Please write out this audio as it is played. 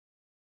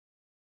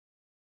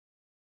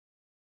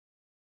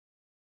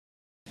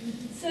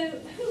So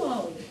who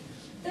are we?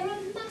 There are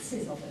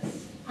masses of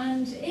us,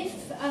 and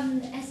if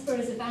ESPA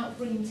is about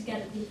bringing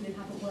together people who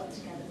haven't worked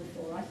together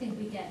before, I think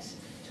we get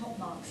top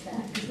marks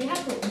there, because we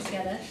have brought them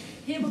together.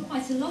 Here were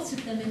quite a lot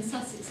of them in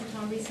Sussex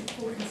at our recent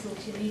full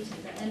consortium meeting,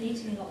 but they're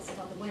meeting in lots of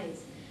other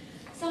ways.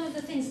 Some of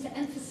the things to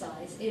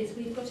emphasise is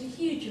we've got a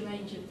huge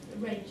range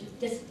of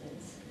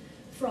disciplines,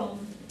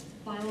 from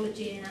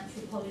biology and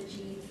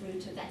anthropology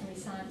through to veterinary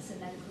science and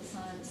medical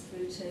science,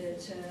 through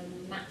to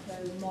macro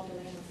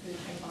modelling, through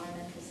to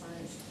environmental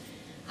science.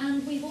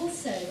 And we've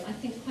also, I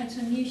think quite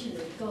unusually,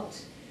 got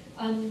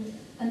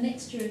a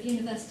mixture of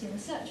university and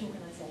research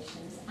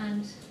organisations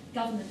and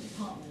government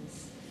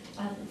departments.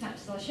 In fact,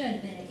 as I'll show in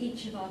a minute,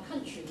 each of our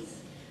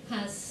countries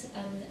has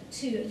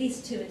at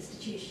least two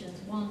institutions,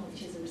 one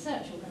which is a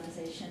research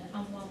organisation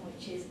and one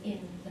which is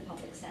in the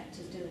public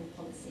sector doing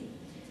policy,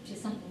 which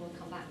is something we'll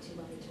come back to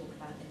when we talk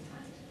about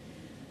impact.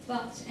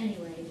 But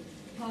anyway,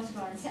 part of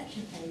our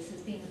inception phase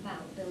has been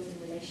about building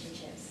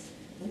relationships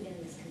within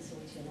this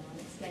consortium, and I'll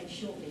explain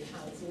shortly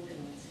how it's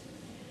organised.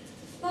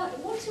 But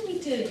what are we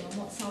doing and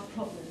what's our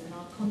problem and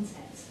our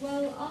context?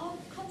 Well, our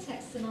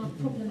context and our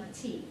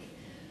problematique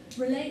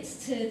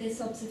relates to this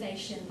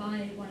observation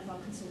by one of our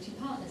consortium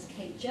partners,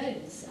 Kate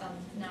Jones,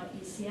 now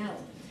at UCL,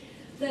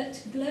 that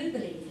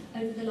globally,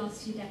 over the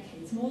last 2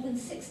 decades, more than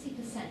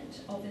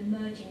 60% of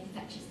emerging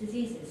infectious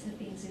diseases have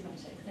been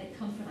zoonotic. They've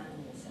come from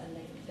animals and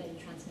they've been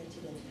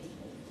transmitted into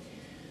people.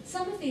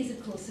 Some of these,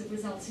 of course, have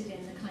resulted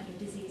in the kind of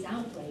disease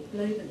outbreak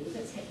globally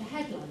that's hit the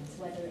headlines,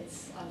 whether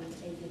it's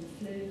avian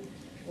flu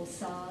or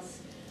SARS.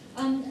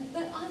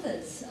 But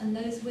others, and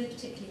those we're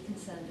particularly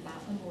concerned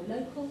about, are more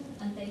local,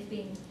 and they've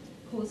been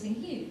causing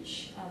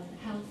huge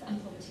health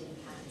and poverty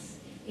impacts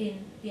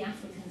in the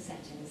African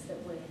settings that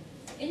we're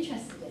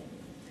interested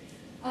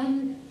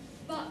in.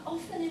 But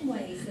often in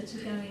ways that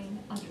are going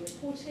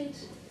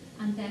underreported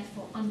and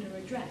therefore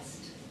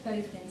underaddressed,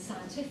 both in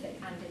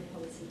scientific and in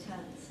policy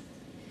terms.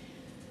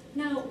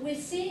 Now, we're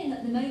seeing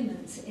at the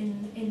moment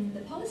in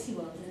the policy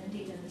world, and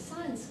indeed in the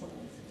science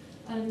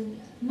world,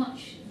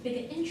 much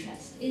bigger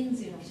interest in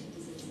zoonotic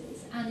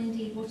diseases, and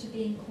indeed what are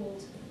being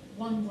called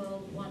one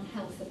world, one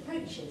health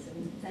approaches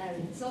and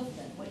variants of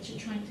them, which are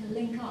trying to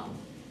link up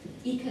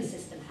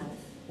ecosystem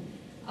health,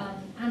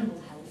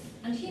 animal health,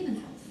 and human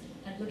health,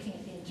 and looking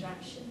at the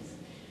interactions.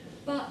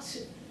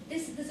 But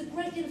there's a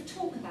great deal of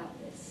talk about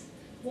this.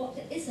 What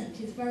there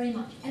isn't is very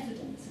much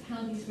evidence of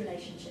how these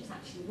relationships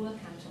actually work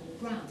out on the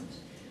ground,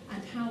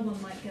 and how one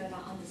might go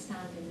about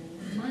understanding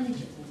and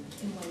managing them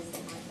in ways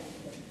that might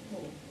benefit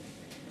all.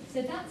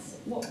 So that's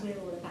what we're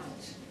all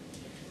about.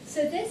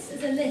 So this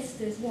as a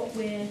list is what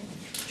we're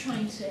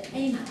trying to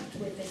aim at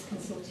with this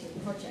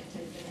consortium project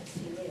over the next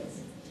few years.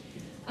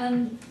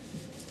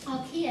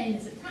 Our key aim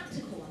is a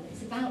practical one.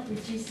 It's about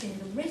reducing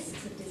the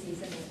risks of disease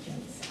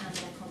emergence and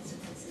their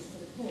consequences for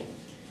the poor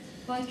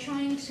by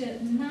trying to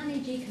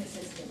manage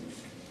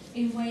ecosystems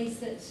in ways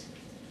that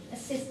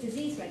assist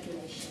disease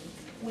regulation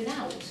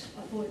without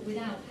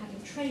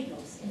having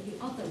trade-offs in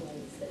the other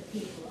ways that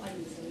people are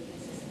using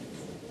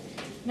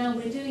ecosystems. Now,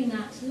 we're doing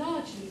that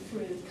largely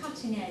through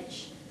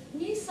cutting-edge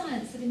new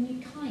science of a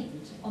new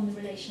kind on the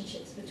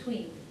relationships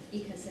between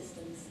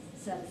ecosystems,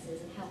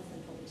 services, and health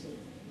and poverty.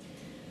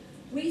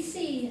 We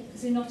see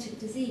zoonotic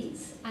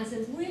disease as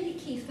a really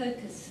key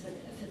focus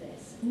for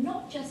this,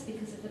 not just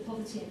because of the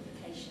poverty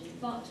implications,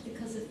 but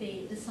because of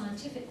the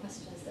scientific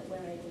questions that we're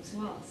able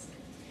to ask.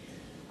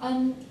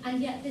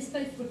 And yet this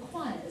both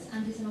requires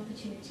and is an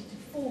opportunity to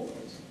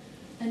forward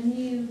a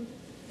new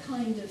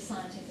kind of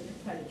scientific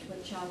approach,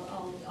 which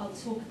I'll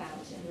talk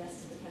about in the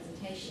rest of the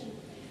presentation,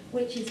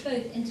 which is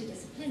both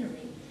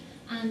interdisciplinary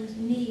and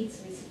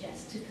needs, we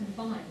suggest, to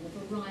combine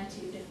a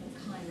variety of different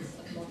kinds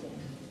of modelling.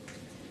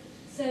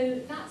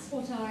 So that's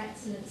what our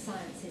excellent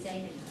science is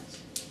aiming at.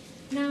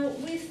 Now,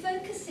 we're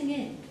focusing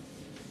in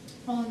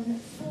on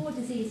 4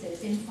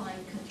 diseases in 5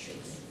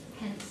 countries,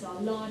 hence our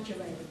large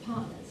array of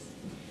partners.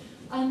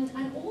 And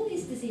all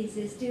these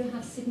diseases do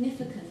have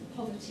significant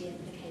poverty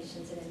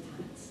implications and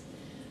impacts.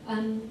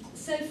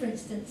 So, for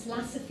instance,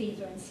 Lassa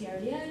fever in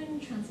Sierra Leone,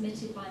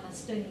 transmitted by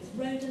Mastomys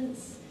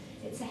rodents.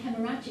 It's a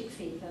hemorrhagic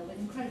fever with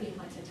incredibly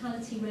high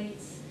fatality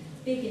rates,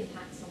 big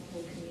impacts on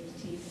poor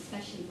communities,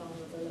 especially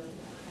vulnerable and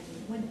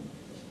pregnant women.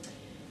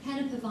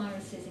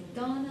 Henipaviruses in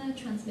Ghana,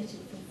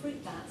 transmitted from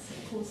fruit bats,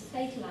 and cause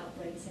fatal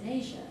outbreaks in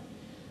Asia.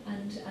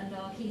 And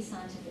our key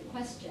scientific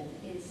question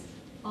is,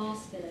 are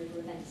spillover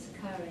events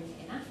occurring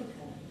in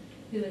Africa?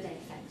 Who are they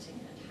affecting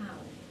and how?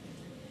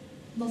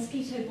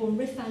 Mosquito-borne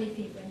Rift Valley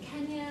fever in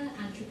Kenya,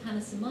 and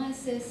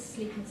trypanosomiasis,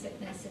 sleeping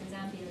sickness in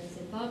Zambia and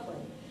Zimbabwe.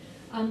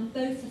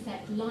 Both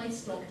affect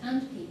livestock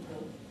and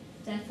people,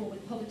 therefore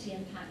with poverty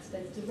impacts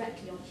both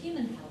directly on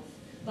human health,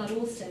 but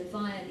also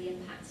via the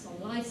impacts on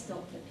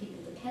livestock that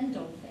people depend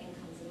on for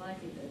incomes and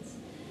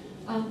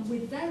livelihoods,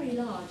 with very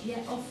large,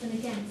 yet often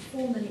again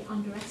formerly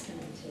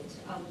underestimated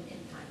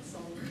impacts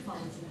on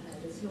farmers and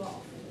herders, who are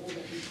often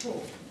already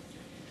poor.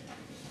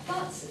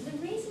 But the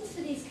reasons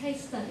for these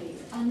case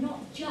studies are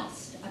not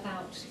just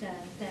about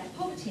their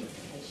poverty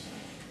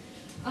implications,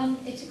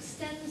 It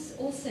extends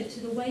also to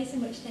the ways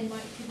in which they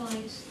might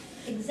provide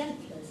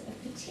exemplars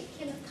of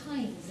particular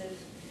kinds of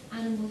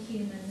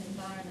animal-human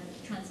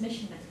environment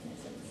transmission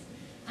mechanisms,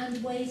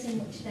 and ways in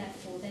which,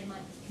 therefore, they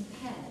might be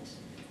compared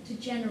to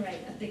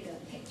generate a bigger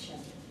picture.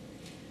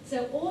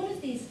 So all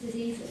of these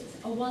diseases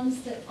are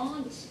ones that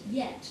aren't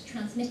yet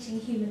transmitting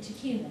human to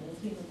human in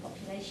human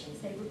populations.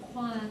 They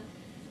require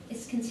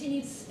this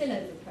continued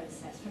spillover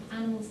process from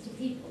animals to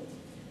people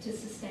to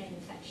sustain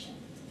infection.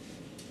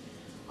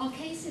 Our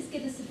cases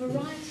give us a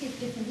variety of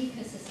different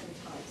ecosystem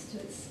types to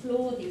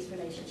explore these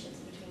relationships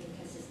between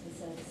ecosystem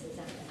services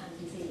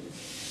and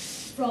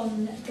disease.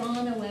 From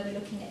Ghana, where we're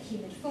looking at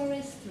humid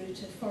forests, through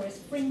to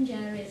forest fringe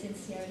areas in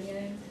Sierra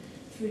Leone,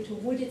 through to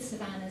wooded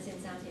savannas in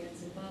Zambia and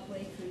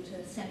Zimbabwe, through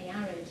to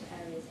semi-arid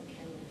areas in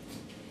Kenya.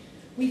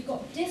 We've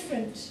got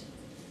different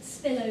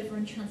spillover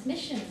and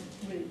transmission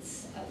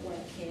routes at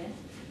work here,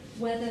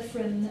 whether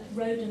from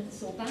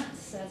rodents or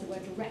bats, as it were,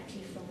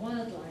 directly from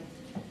wildlife,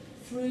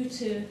 through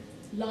to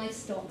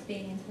livestock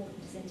being important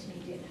as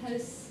intermediate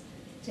hosts,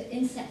 to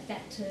insect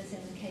vectors in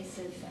the case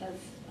of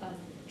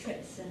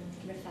trips and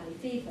Rift Valley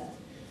fever,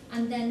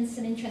 and then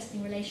some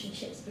interesting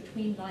relationships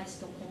between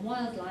livestock and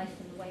wildlife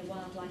and the way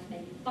wildlife may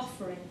be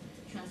buffering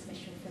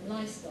transmission from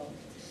livestock,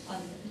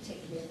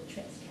 particularly in the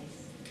trips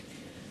case.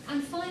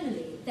 And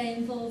finally, they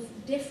involve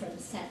different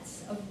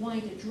sets of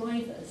wider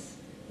drivers,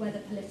 whether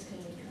political,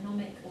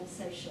 economic or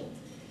social,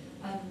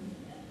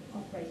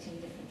 operating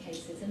in different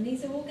cases. And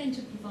these are all going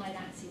to provide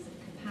axes of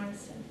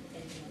comparison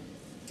in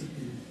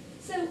them.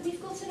 So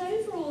we've got an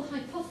overall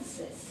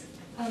hypothesis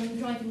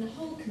driving the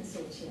whole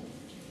consortium,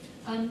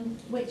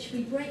 which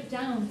we break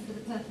down for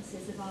the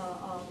purposes of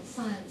our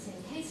science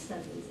and case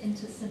studies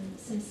into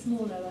some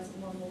smaller, as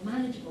more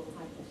manageable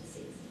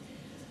hypotheses.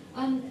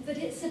 But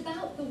it's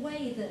about the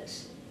way that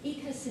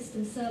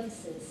ecosystem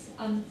services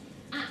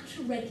act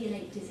to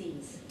regulate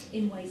disease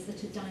in ways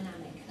that are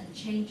dynamic and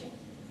changing.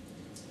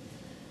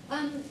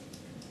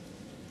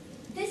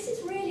 This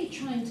is really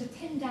trying to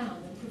pin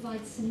down and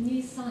provide some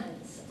new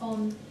science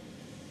on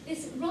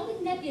this rather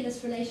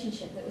nebulous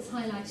relationship that was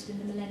highlighted in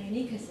the Millennium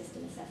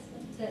Ecosystem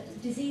Assessment,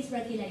 that disease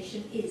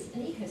regulation is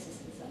an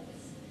ecosystem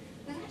service.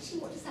 But actually,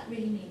 what does that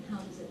really mean? How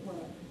does it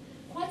work?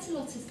 Quite a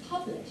lot is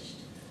published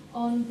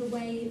on the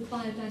way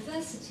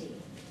biodiversity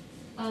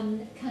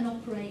can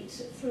operate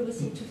through a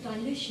sort of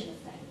dilution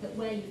effect, that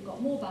where you've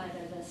got more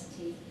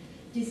biodiversity,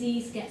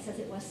 disease gets, as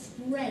it were,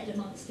 spread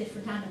amongst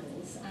different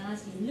animals, and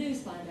as you lose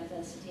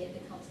biodiversity,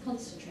 it becomes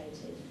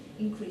concentrated,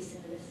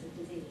 increasing the risk of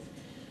disease.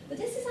 But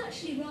this is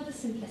actually rather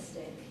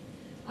simplistic,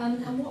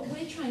 and what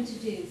we're trying to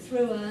do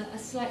through a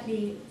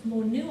slightly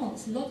more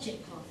nuanced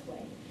logic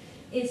pathway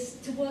is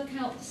to work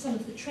out some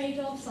of the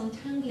trade-offs,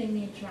 untangling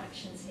the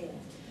interactions here,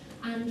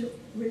 and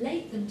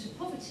relate them to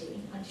poverty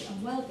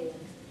and well-being,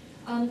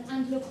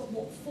 and look at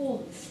what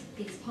forms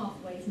these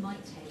pathways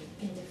might take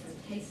in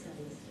different case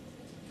studies.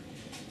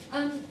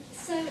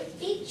 So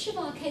each of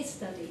our case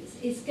studies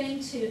is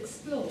going to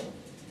explore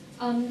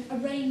a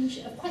range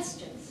of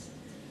questions,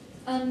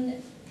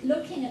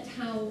 looking at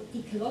how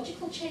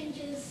ecological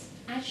changes,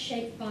 as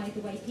shaped by the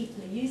way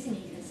people are using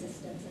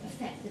ecosystems,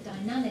 affect the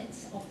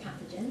dynamics of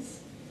pathogens,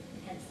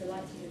 hence the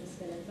likelihood of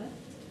spillover,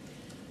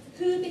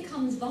 who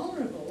becomes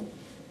vulnerable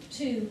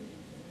to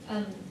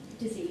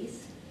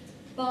disease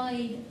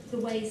by the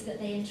ways that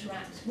they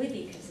interact with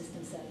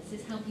ecosystem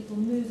services, how people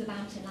move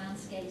about in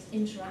landscapes,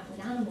 interact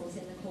with animals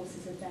in the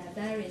courses of their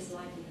various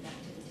livelihood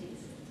activities.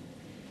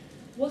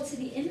 What are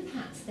the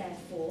impacts,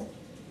 therefore,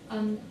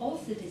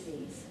 of the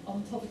disease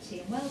on poverty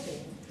and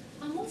well-being?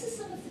 And what are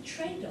some of the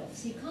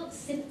trade-offs? You can't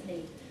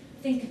simply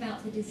think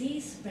about the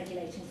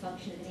disease-regulating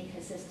function of an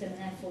ecosystem and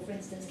therefore, for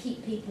instance,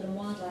 keep people and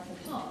wildlife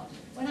apart,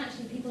 when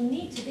actually people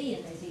need to be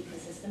in those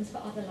ecosystems for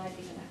other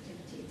livelihood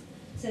activities.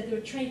 So there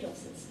are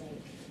trade-offs at stake.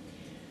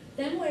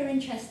 Then we're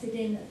interested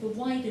in the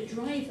wider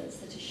drivers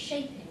that are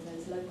shaping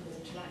those local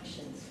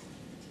interactions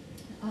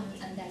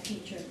and their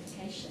future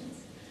implications.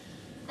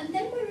 And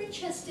then we're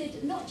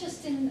interested not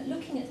just in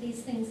looking at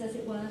these things, as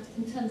it were,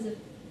 in terms of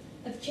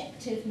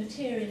objective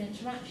material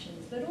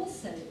interactions, but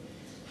also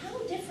how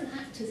different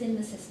actors in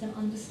the system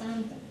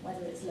understand them,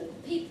 whether it's local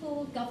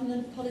people,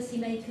 government,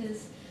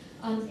 policymakers,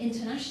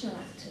 international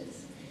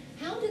actors.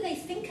 How do they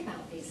think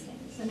about these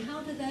things, and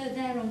how do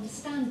their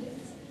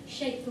understandings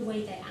shape the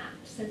way they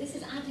act? So this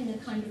is adding a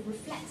kind of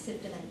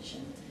reflexive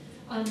dimension,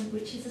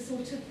 which is a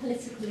sort of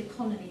political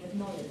economy of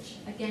knowledge,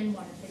 again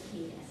one of the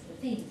key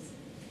ESPER themes.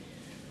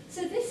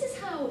 So this is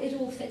how it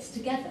all fits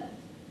together,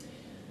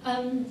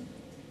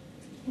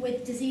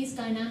 with disease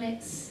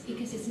dynamics,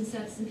 ecosystem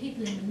services and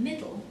people in the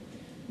middle,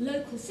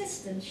 local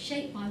systems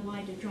shaped by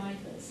wider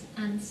drivers,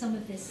 and some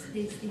of these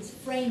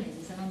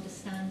framings and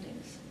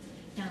understandings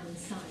down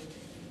inside.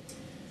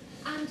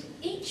 And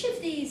each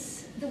of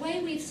these, the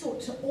way we've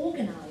sought to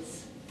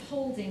organise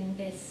holding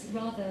this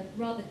rather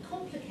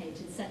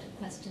complicated set of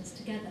questions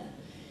together,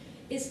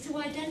 is to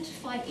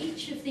identify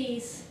each of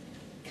these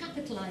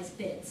capitalised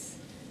bits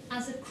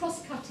as a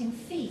cross-cutting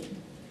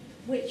theme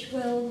which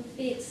will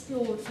be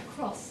explored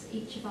across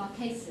each of our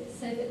cases,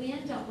 so that we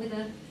end up with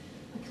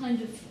a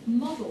kind of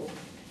model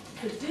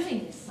for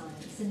doing this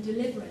science and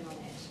delivering on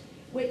it,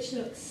 which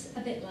looks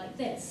a bit like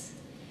this.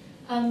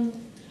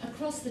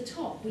 Across the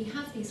top, we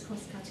have these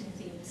cross-cutting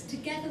themes,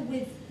 together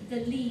with the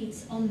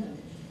leads on them.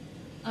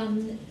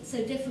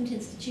 So different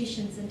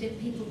institutions and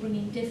people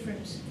bringing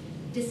different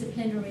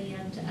disciplinary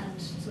and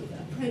sort of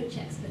approach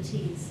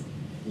expertise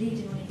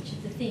leading on each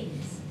of the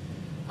themes.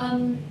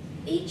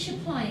 Each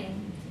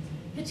applying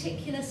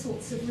particular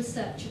sorts of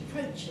research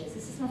approaches.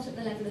 This is not at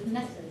the level of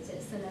methods,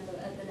 it's at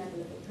the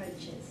level of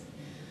approaches.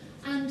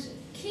 And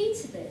key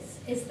to this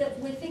is that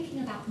we're thinking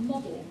about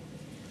modelling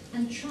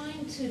and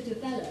trying to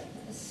develop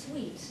a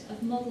suite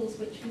of models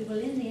which we will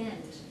in the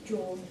end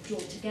draw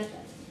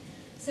together.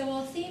 So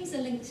our themes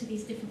are linked to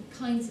these different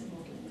kinds of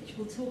modelling, which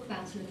we'll talk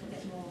about a little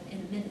bit more in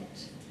a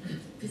minute.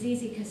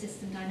 Disease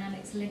ecosystem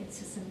dynamics linked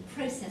to some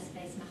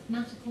process-based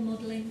mathematical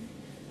modelling.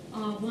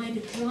 Our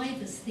wider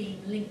drivers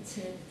theme linked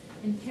to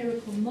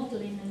empirical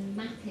modelling and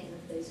mapping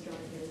of those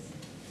drivers.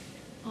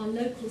 Our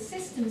local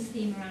systems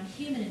theme around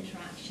human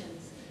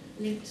interactions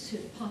linked to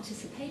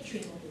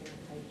participatory modelling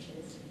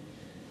approaches.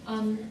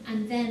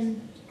 And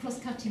then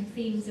cross-cutting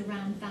themes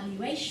around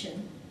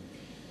valuation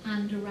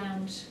and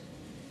around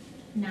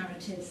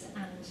narratives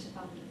and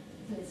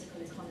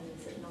political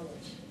economies of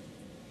knowledge.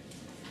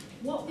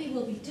 What we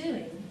will be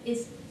doing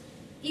is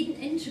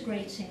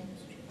integrating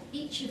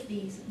each of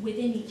these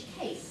within each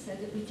case so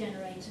that we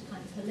generate a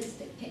kind of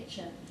holistic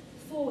picture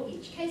for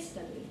each case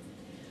study.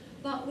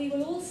 But we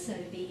will also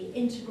be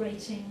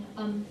integrating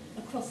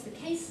across the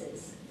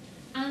cases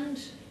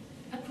and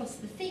across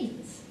the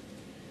themes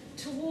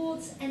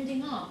towards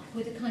ending up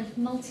with a kind of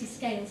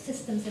multi-scale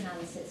systems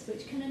analysis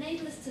which can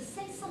enable us to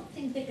say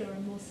something bigger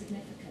and more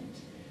significant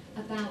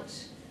about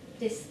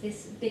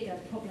this bigger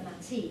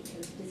problematique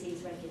of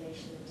disease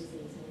regulation and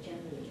disease more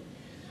generally.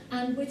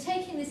 And we're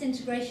taking this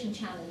integration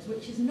challenge,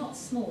 which is not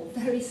small,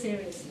 very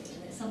seriously,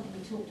 and it's something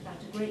we talked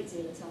about a great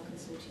deal at our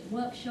consortium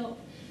workshop.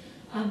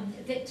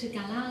 Victor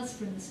Galaz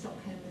from the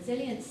Stockholm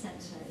Resilience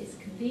Centre is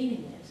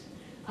convening it,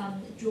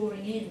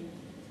 drawing in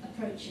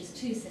approaches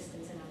to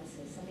systems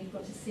analysis, and we've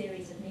got a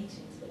series of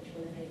meetings which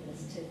will enable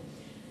us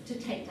to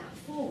take that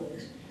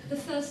forward. The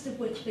first of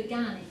which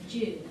began in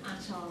June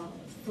at our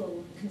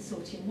full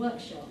consortium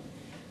workshop,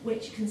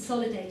 which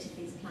consolidated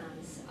these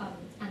plans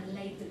and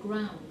laid the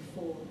ground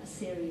for a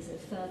series of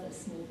further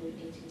small group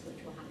meetings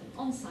which will happen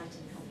on-site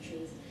in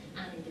countries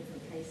and in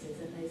different places,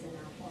 and those are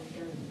now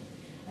ongoing.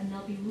 And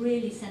they'll be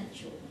really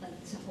central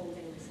to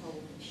holding this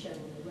whole show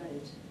on the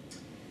road.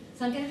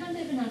 So I'm going to hand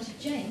over now to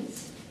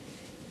James,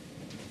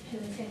 who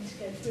is going to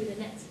go through the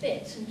next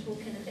bit and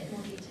talk in a bit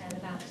more detail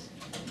about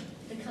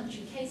the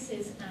country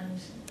cases and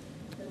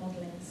the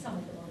modelling, some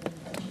of the modelling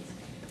approaches.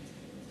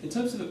 In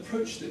terms of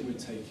approach that we're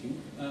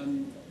taking,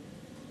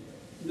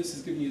 this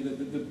is giving you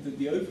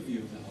the overview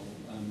of the whole,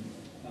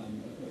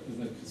 of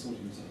the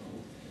consortium as a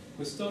whole.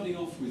 We're starting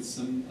off with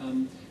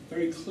some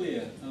very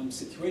clear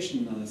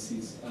situation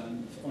analyses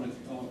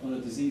on a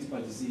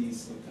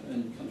disease-by-disease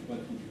and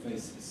country-by-country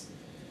basis.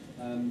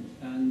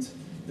 And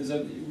there's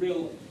a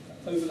real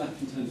overlap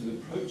in terms of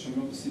approach. I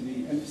mean, obviously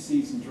the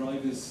emphases and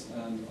drivers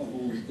of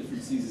all the different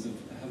diseases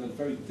have a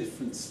very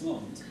different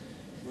slant,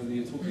 whether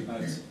you're talking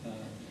about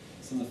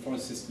some of the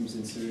forest systems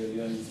in Sierra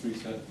Leone through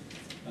to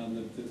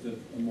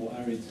the more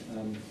arid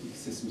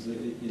ecosystems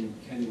in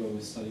Kenya where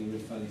we're studying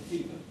Rift Valley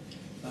fever.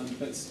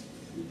 But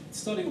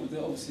starting off with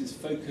obviously this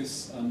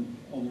focus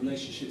on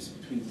relationships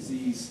between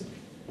disease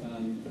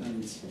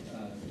and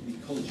the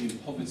ecology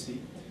and poverty.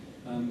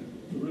 A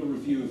real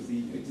review of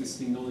the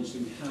existing knowledge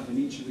that we have in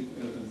each of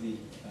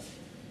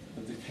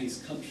the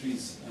case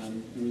countries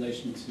in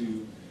relation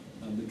to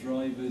the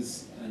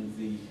drivers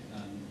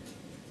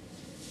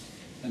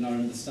and our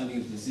understanding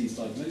of disease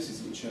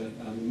diagnosis, which are,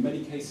 in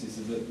many cases,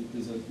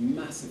 there's a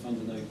massive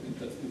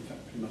underdiagnosis, in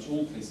fact pretty much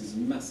all cases, a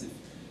massive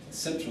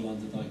central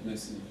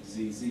underdiagnosis of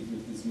disease, even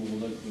if there's more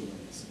local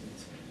awareness of it.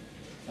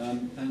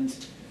 And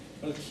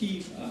a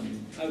key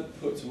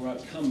output or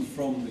outcome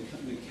from the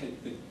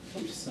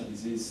country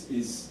studies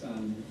is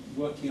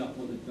working up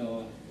what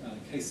our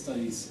case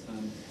studies,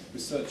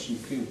 research and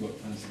fieldwork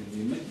plans are going to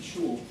be, and making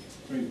sure,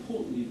 very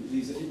importantly, that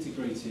these are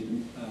integrated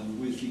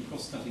with the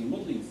cross-cutting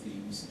modelling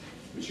themes,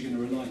 which are going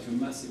to rely to a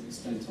massive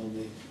extent on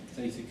the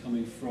data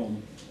coming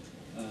from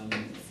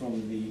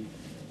the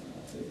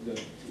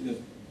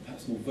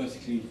perhaps more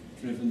vertically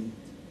driven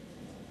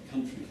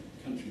country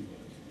work.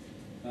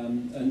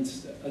 And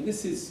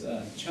this is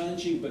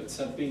challenging,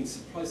 but being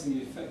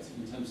surprisingly effective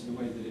in terms of the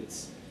way that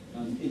it's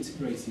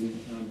integrating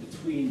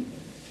between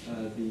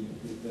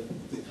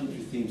the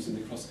country themes and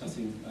the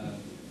cross-cutting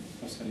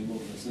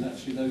models. And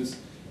actually those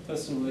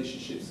personal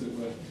relationships that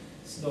were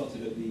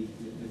started at the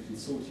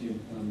consortium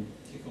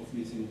kick-off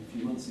meeting a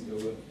few months ago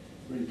were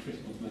really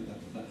critical to make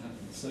that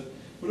happen. So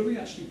what are we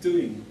actually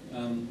doing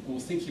or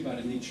thinking about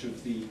in each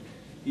of the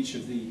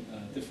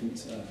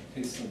different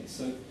case studies?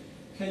 So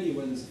Kenya,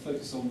 where there's a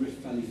focus on Rift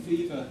Valley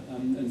fever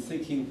and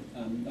thinking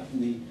up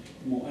in the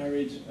more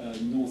arid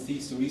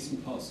northeast or eastern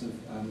parts of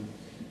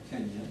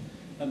Kenya,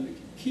 the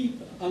key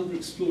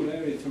underexplored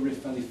area for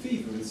Rift Valley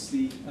fever is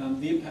the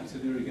impact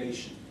of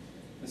irrigation.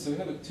 And so we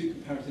have two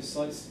comparative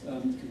sites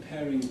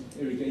comparing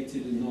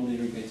irrigated and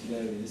non-irrigated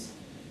areas,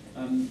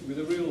 with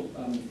a real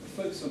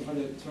focus on trying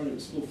to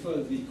explore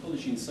further the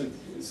ecology and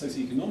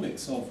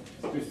socioeconomics of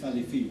Rift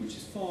Valley fever, which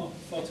is far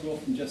too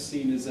often just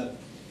seen as an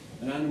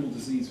animal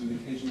disease with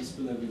occasional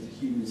spillover into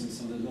humans and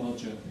some of the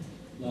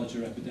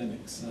larger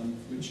epidemics,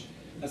 which,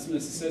 as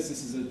Melissa says,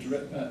 this is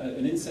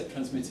an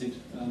insect-transmitted,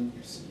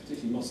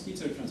 particularly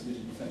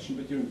mosquito-transmitted infection,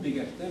 but during big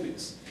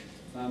epidemics,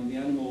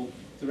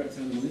 the direct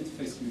animal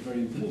interface can be very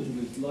important,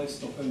 with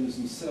livestock owners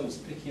themselves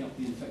picking up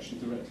the infection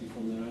directly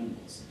from their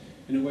animals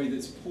in a way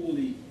that's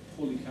poorly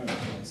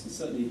characterised, and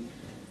certainly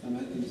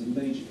is a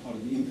major part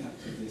of the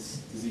impact of this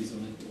disease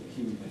on a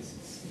human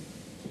basis.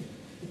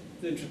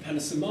 The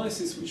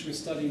trypanosomiasis, which we're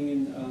studying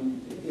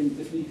in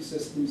different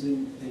ecosystems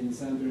in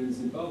Zambia and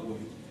Zimbabwe,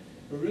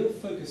 a real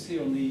focus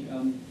here on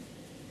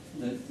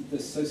the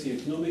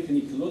socioeconomic and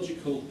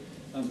ecological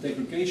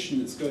degradation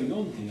that's going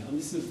on here. And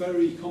this is a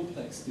very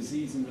complex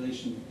disease in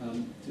relation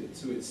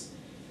to its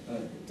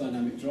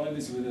dynamic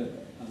drivers, with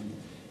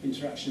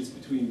interactions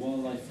between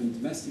wildlife and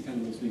domestic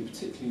animals being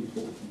particularly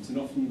important. And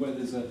often where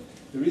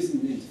there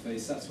isn't an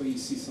interface, that's where you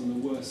see some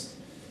of the worst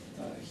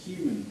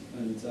human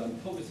and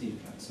poverty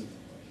impacts of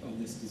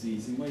this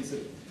disease, in ways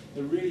that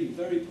are really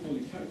very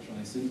poorly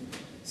characterised. And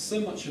so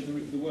much of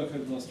the work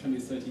over the last 20 or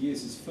 30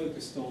 years is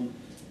focused on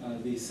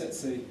the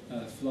tsetse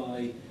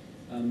fly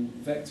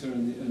vector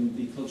and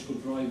the ecological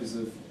drivers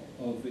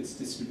of its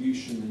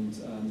distribution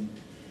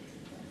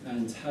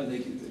and how they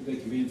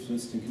can be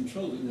influenced and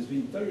controlled. And there's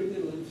been very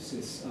little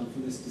emphasis for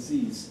this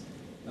disease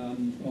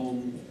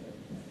on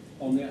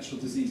the actual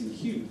disease in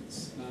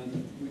humans,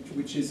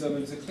 which is a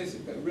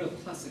real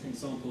classic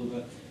example of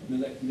a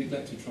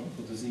neglected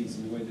tropical disease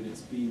in the way that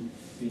it's been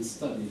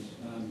studied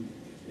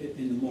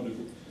in the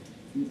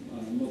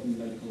modern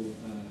medical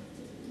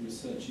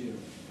research era.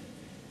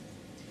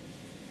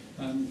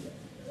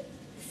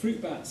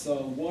 Fruit bats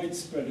are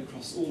widespread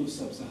across all of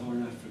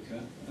sub-Saharan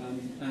Africa,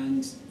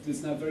 and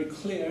there's now very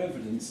clear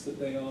evidence that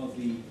they are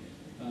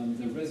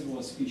the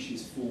reservoir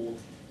species for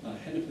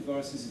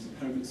henipaviruses,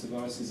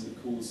 paramyxoviruses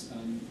that cause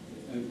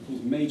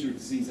major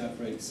disease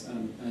outbreaks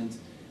and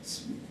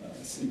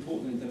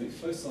important endemic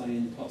foci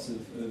in parts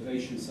of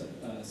Asia,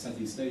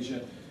 Southeast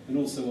Asia, and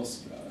also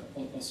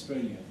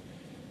Australia,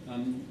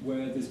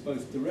 where there's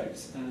both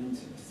direct and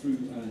through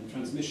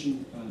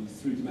transmission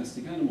through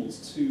domestic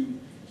animals to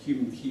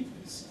human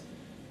keepers.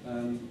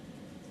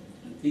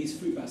 These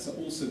fruit bats are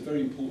also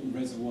very important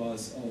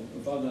reservoirs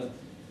of other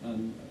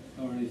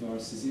RNA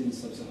viruses in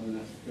sub-Saharan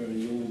Africa, and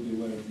you'll all be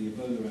aware of the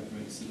Ebola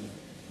outbreaks that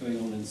are going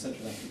on in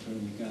Central Africa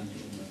and Uganda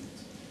at the moment.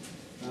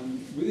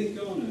 Within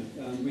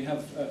Ghana, we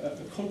have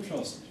a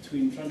contrast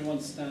between trying to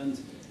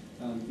understand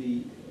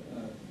the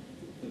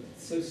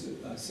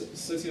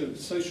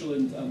social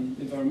and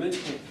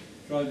environmental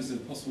drivers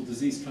of possible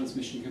disease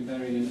transmission,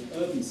 comparing an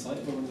urban site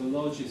where one of the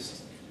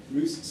largest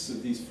roosts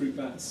of these fruit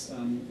bats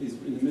is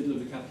in the middle of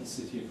the capital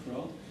city,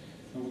 Accra,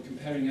 and we're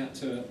comparing that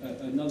to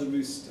another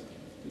roost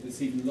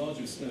that's even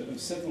larger, of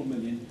several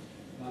million,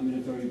 in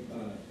a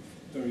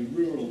very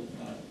rural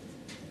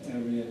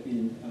area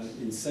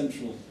in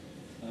central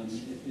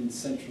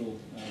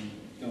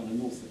Ghana,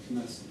 north of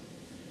Kumasi.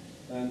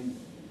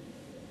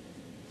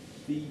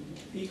 The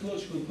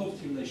ecological and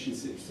poverty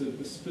relationships of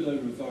the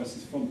spillover of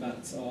viruses from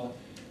bats are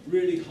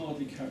really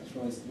hardly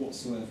characterised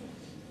whatsoever.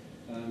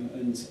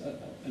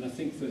 And I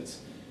think that,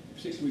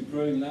 particularly with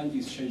growing land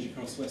use change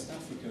across West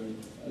Africa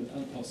and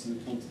other parts of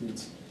the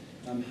continent,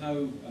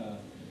 how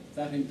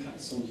that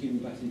impacts on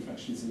human-bat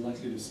interactions and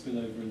likelihood of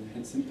spillover and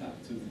hence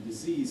impact of the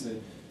disease are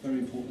very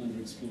important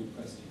underexplored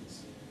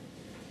questions.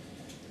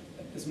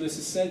 As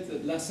Melissa said,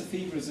 that Lassa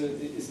fever is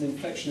an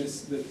infection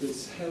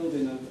that's held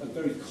in a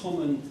very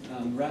common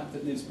rat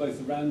that lives both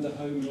around the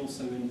home and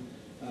also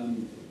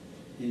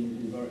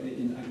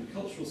in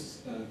agricultural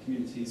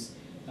communities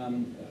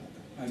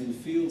out in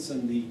fields,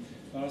 and the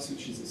virus,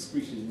 which is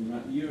excreted in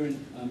rat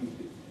urine,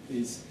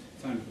 is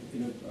found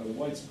in a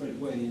widespread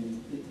way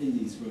in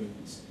these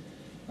rodents.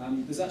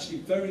 There's actually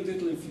very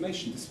little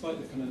information,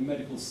 despite the kind of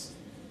medical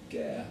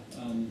scare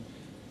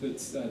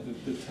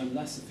that the term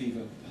Lassa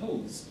fever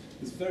holds.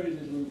 There's very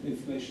little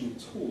information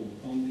at all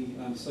on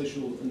the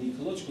social and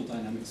ecological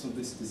dynamics of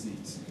this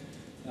disease,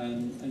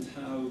 and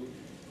how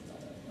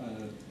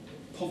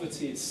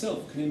poverty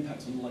itself can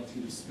impact on the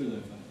likelihood of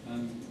spillover.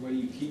 Where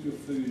you keep your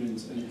food and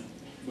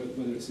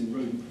whether it's in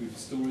rodent-proof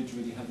storage,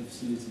 whether you have the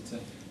facility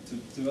to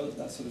develop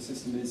that sort of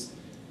system, is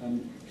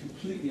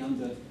completely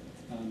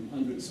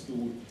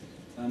underexplored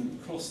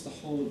across the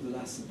whole of the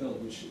Lassa belt,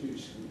 which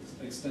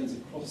extends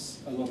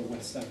across a lot of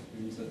West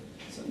Africa,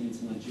 certainly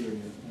into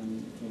Nigeria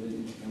and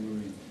into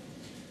Cameroon.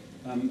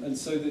 And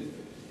so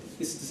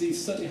this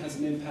disease certainly has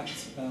an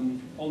impact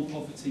on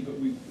poverty, but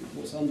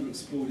what's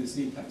underexplored is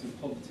the impact of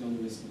poverty on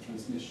the risk of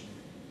transmission.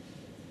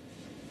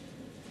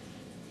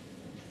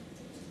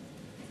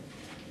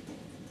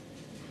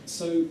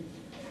 So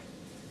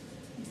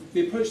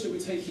the approach that we're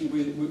taking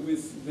with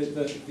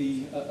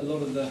a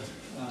lot of the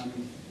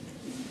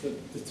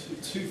the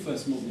two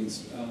first modelling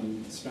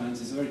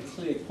strands is a very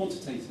clear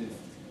quantitative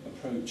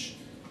approach,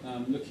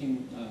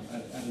 looking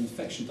at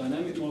infection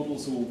dynamic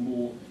models or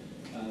more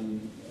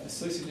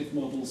associative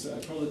models,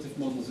 correlative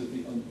models of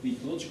the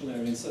ecological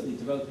area, and certainly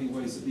developing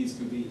ways that these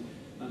can be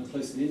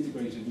closely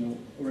integrated, and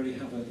already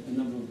have a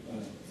number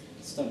of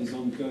studies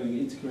ongoing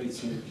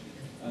integrating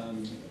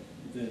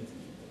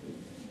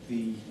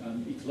the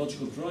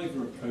ecological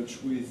driver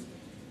approach with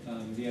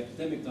the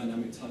epidemic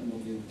dynamic type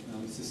modelling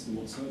system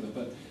whatsoever.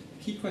 But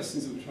key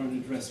questions that we're trying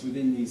to address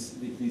within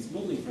these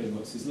modelling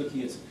frameworks is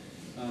looking at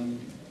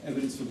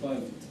evidence for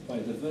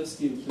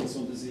biodiversity influence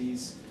on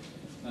disease,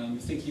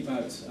 thinking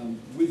about,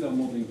 with our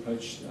modelling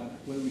approach,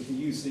 whether we can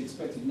use the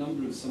expected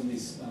number of some of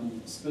these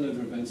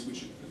spillover events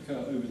which occur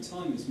over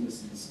time, as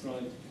Melissa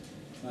described,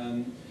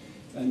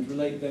 and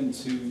relate them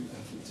to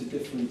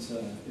different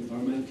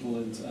environmental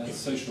and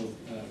social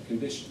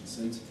conditions,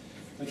 and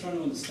trying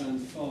to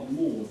understand far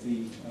more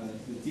the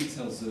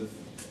details of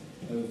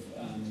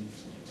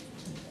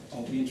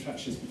the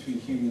interactions between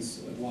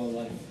humans,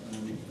 wildlife,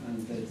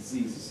 and their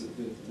diseases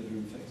that are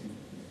infecting.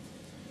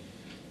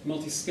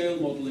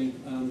 Multi-scale modelling,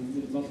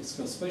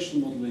 multi-scale spatial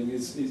modelling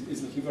is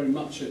looking very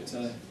much at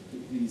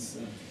these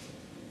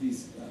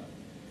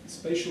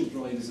spatial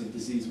drivers of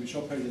disease, which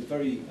operate at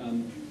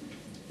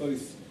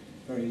both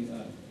very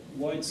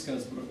wide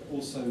scales, but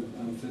also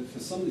for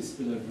some of these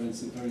spillover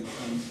events at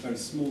very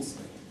small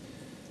scale.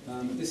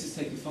 This is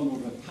taking far more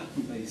of a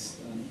pattern-based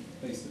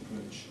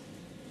approach,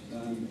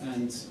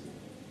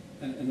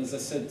 and as I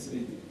said,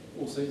 it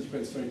also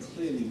integrates very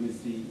clearly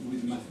with the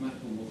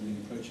mathematical modelling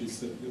approaches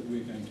that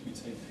we're going to be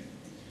taking.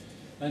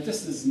 And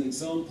just as an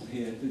example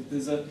here,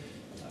 there's a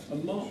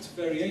marked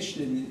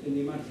variation in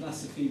the amount of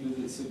Lassa fever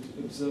that's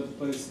observed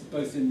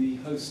both in the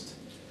host,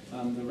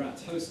 the rat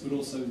host, but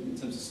also in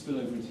terms of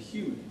spillover into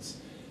humans.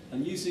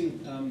 And using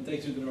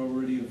data that are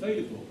already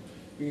available,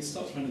 we can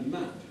start trying to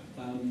map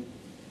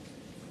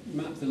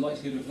the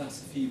likelihood of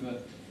Lassa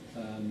fever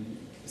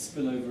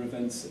spillover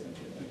events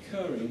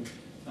occurring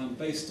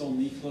based on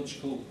the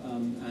ecological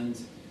and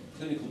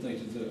clinical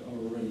data that are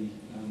already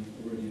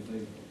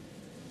available.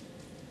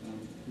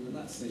 And at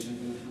that stage, I'm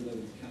going to hand over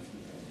to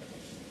Catherine.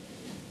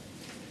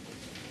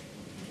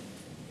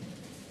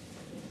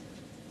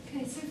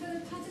 Okay, so for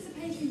the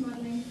participatory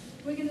modelling,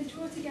 we're going to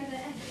draw together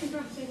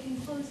ethnographic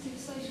and qualitative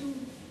social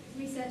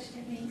research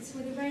techniques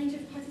with a range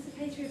of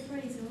participatory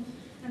appraisal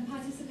and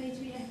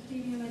participatory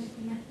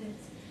epidemiological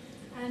methods.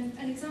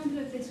 An example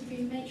of this would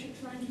be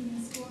matrix ranking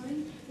and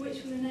scoring,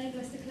 which will enable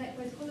us to collect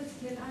both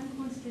qualitative and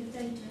quantitative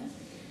data.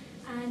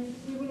 And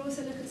we will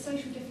also look at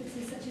social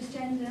differences such as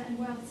gender and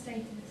wealth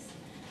status.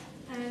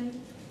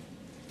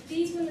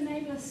 These will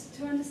enable us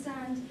to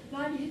understand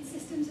livelihood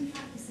systems and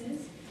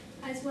practices,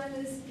 as well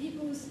as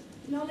people's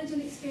knowledge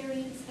and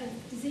experience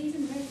of disease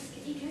and risk,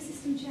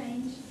 ecosystem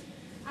change,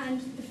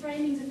 and the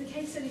framings of the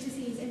case study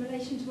disease in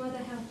relation to other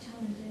health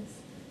challenges.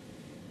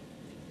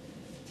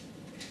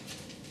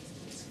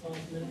 It's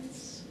 5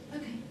 minutes.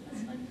 Okay,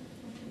 that's fine.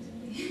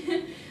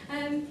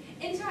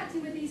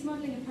 Interacting with these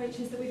modelling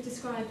approaches that we've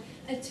described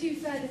are two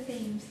further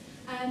themes.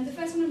 The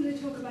first one I'm going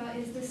to talk about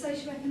is the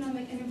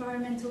socio-economic and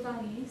environmental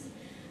values.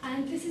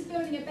 And this is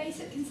building a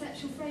basic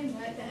conceptual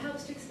framework that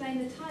helps to explain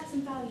the types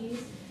and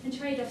values and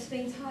trade-offs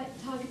being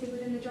targeted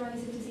within the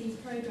Drivers of Disease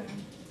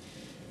programme.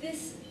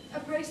 This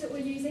approach that we're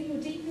using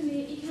will deepen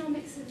the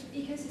economics of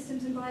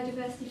ecosystems and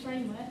biodiversity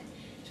framework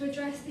to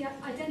address the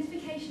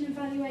identification and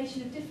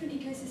valuation of different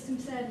ecosystem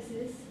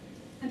services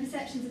and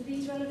perceptions of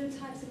these relevant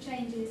types of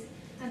changes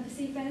and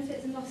perceived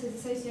benefits and losses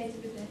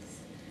associated with this,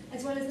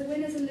 as well as the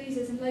winners and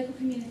losers in local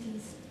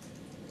communities.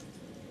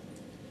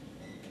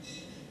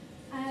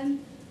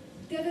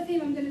 The other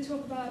theme I'm going to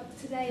talk about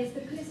today is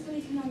the political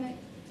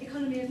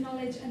economy of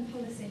knowledge and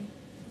policy.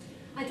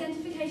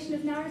 Identification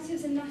of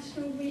narratives and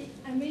national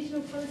and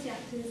regional policy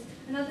actors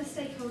and other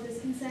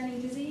stakeholders concerning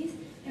disease,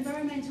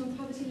 environmental and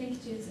poverty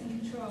linkages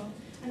and control,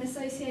 and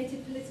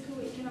associated political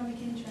economic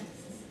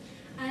interests.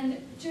 And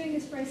during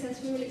this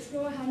process, we will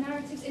explore how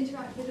narratives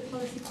interact with the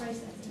policy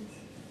processes.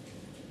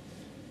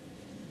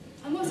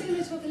 I'm also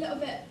going to talk a little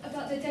bit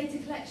about the data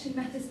collection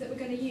methods that we're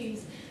going to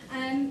use.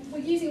 We're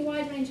using a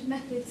wide range of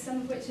methods,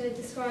 some of which are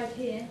described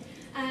here.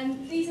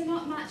 These are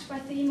not matched by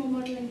theme or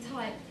modelling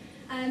type.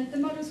 The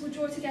models will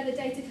draw together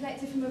data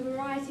collected from a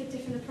variety of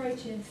different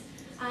approaches.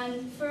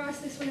 And for us,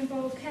 this will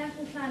involve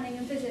careful planning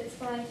and visits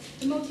by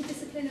the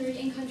multidisciplinary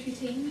in-country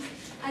teams,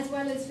 as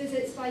well as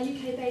visits by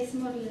UK-based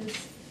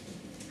modellers,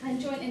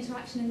 and joint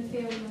interaction in the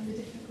field among the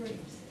different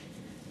groups.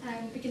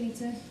 Beginning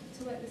to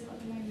work this out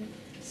at the moment.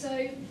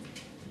 So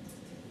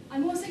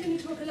I'm also going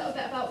to talk a little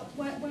bit about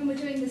when we're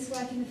doing this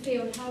work in the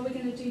field, how we're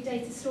going to do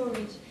data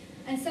storage.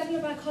 And several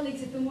of our colleagues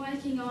have been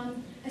working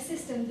on a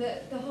system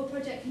that the whole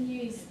project can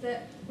use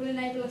that will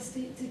enable us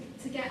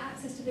to get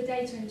access to the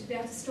data and to be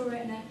able to store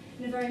it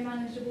in a very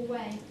manageable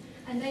way.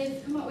 And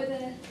they've come up with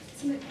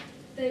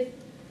they've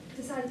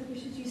decided that we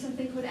should use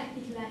something called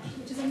EpiCollect,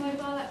 which is a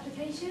mobile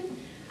application,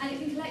 and it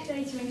can collect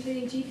data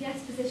including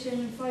GPS position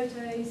and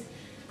photos,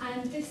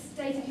 and this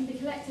data can be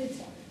collected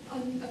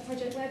on a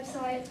project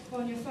website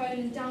or on your phone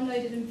and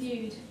downloaded and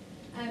viewed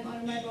on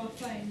a mobile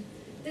phone.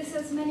 This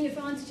has many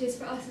advantages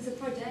for us as a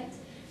project.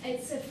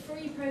 It's a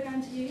free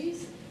program to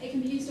use. It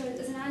can be used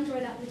as an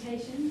Android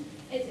application.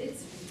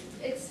 It's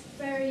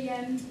very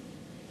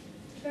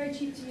very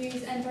cheap to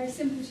use and very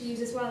simple to use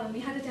as well. And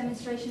we had a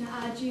demonstration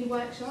at our June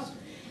workshop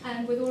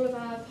with all of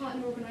our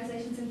partner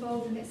organisations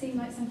involved, and it seemed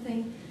like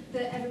something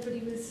that everybody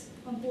was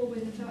on board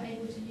with and felt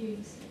able to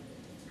use.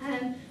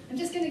 I'm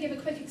just going to give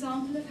a quick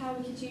example of how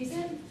we could use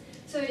it.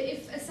 So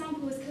if a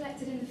sample was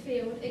collected in the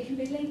field, it can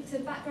be linked to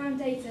background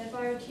data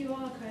via a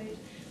QR code,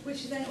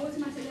 which is then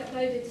automatically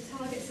uploaded to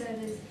target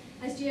servers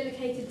as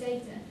geolocated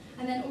data,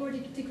 and then already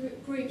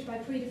grouped by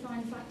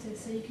predefined factors,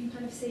 so you can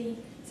kind of see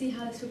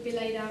how this would be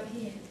laid out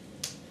here.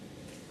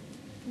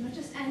 And I'll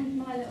just end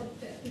my little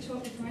bit of the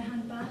talk before I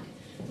hand back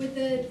with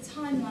the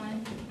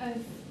timeline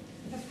of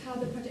how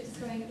the project is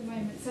going at the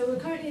moment. So we're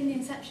currently in the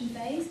inception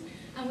phase,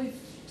 and we've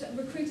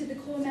recruited the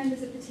core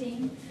members of the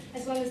team,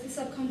 as well as the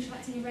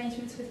subcontracting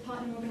arrangements with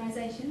partner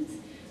organisations.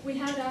 We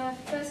had our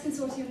first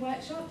consortium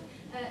workshop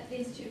at the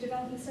Institute of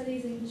Development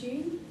Studies in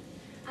June.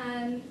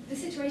 The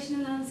situation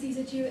analyses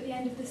are due at the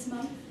end of this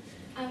month,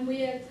 and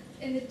we are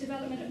in the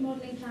development of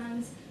modelling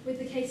plans with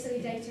the case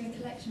study data and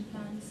collection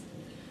plans.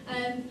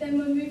 Then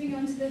we're moving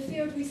on to the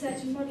field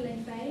research and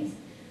modelling phase,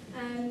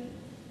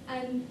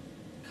 and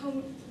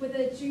with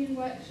a June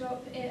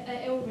workshop at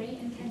ILRI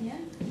in Kenya.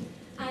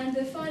 And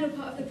the final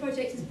part of the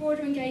project is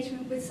broader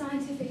engagement with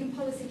scientific and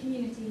policy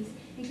communities,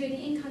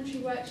 including in-country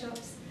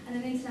workshops and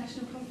an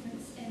international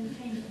conference in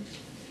Cambridge.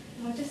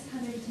 And I'll just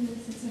hand over to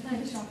Melissa to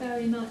finish off. Thanks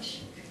very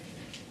much.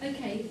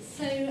 Okay,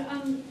 so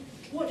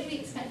what do we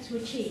expect to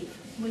achieve?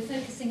 We're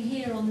focusing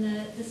here on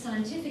the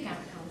scientific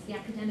outcomes, the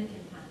academic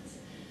impacts.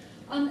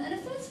 And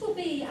the first will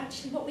be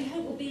actually what we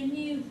hope will be a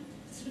new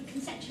sort of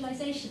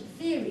conceptualisation,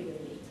 theory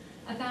really,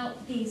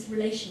 about these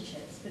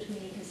relationships between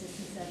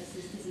ecosystem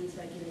services, disease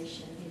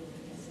regulation and human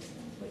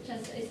ecosystems, which I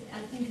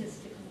think has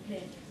become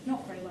clear,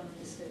 not very well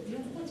understood. We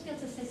want to be able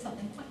to say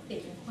something quite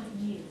big and quite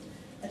new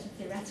at a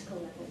theoretical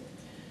level.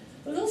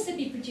 We'll also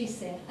be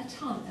producing a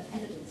ton of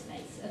evidence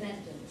base,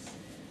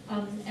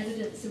 of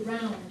evidence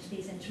around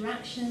these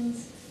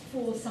interactions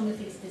for some of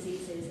these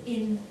diseases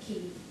in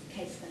key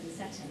case study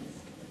settings.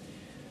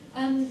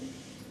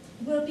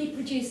 We'll be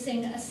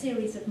producing a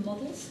series of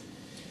models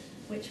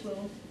which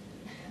will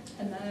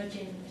emerge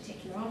in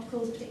particular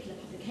articles, particular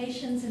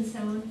publications and so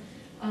on,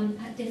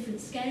 at different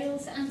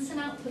scales, and some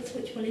outputs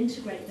which will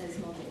integrate those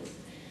models.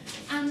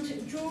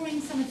 And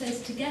drawing some of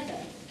those together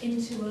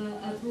into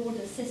a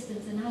broader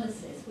systems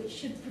analysis, which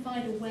should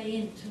provide a way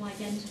in to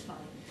identify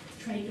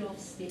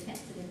trade-offs, the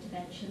effects of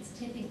interventions,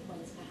 tipping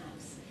points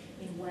perhaps,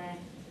 in where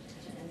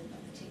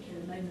a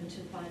particular moment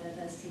of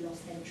biodiversity loss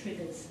then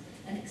triggers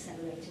an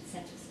accelerated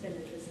set of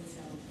spillages and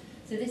so on.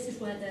 So this is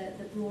where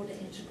the broader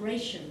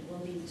integration will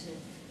lead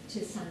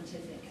to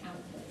scientific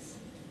outputs.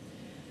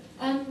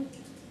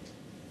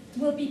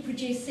 We'll be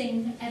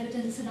producing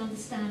evidence and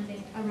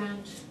understanding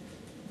around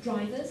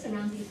drivers,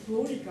 around these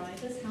broader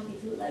drivers, how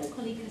these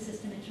local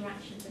ecosystem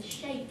interactions are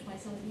shaped by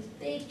some of these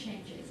big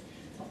changes,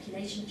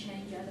 population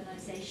change,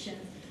 urbanisation,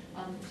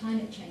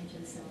 climate change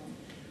and so on,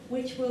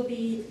 which will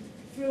be,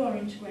 through our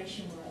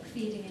integration work,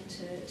 feeding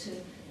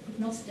into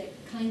prognostic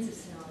kinds of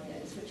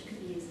scenarios which could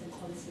be used in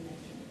policy making.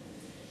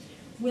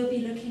 We'll be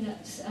looking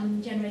at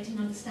generating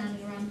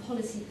understanding around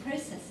policy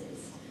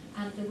processes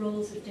and the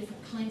roles of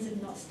different kinds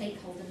of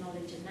stakeholder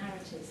knowledge and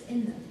narratives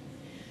in them.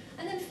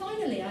 And then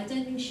finally, I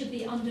don't think should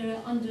be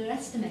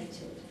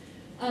underestimated.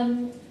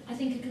 I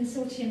think a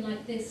consortium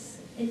like this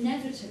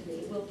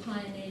inevitably will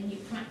pioneer new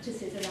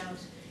practices around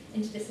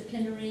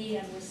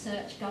interdisciplinary and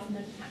research,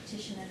 government,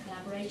 practitioner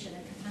collaboration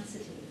and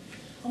capacity.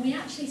 And we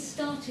actually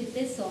started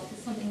this off as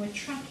something we're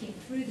tracking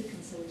through the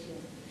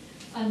consortium.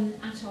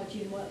 At our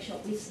June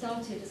workshop, we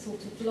started a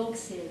sort of blog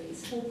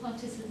series for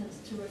participants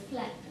to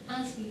reflect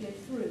as we go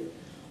through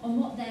on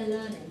what they're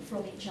learning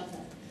from each other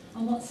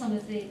and what some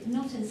of the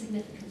not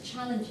insignificant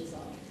challenges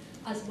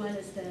are, as well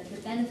as the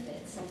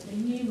benefits of the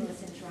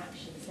numerous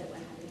interactions that we're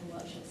having in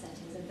workshop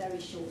settings and very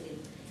shortly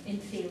in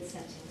field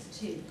settings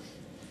too.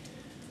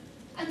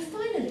 And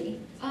finally,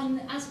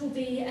 as we'll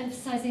be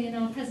emphasising in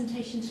our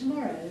presentation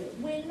tomorrow,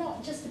 we're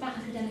not just about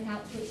academic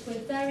outputs, we're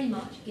very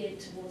much geared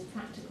towards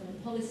practical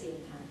and policy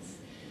impacts,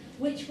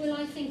 which will,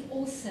 I think,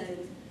 also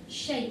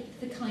shape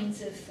the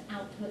kinds of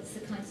outputs, the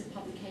kinds of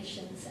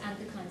publications, and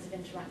the kinds of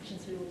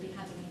interactions we will be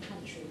having in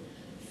country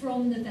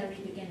from the very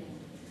beginning.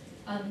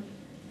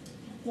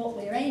 What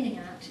we're aiming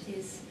at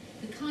is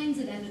the kinds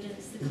of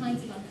evidence, the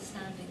kinds of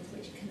understandings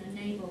which can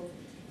enable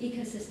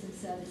ecosystem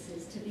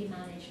services to be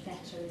managed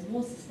better in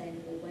more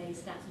sustainable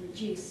ways that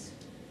reduce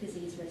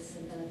disease risks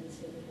and burdens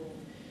for the poor.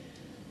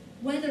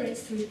 Whether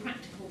it's through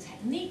practical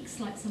techniques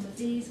like some of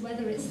these,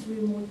 whether it's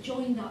through more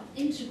joined up,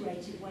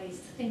 integrated ways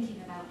of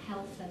thinking about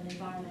health and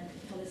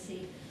environmental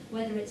policy,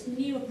 whether it's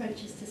new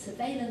approaches to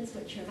surveillance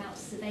which are about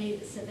surveying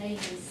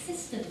these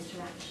system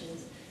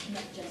interactions,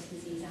 not just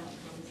disease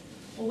outcomes,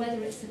 or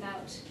whether it's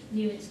about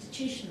new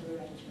institutional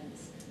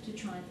arrangements to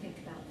try and think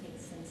about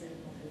things in a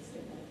more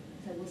holistic way.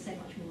 So will say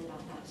much more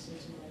about that in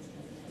tomorrow's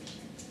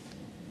presentation.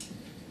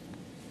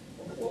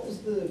 What was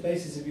the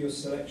basis of your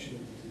selection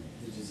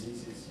of the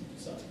diseases you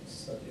decided to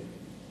study?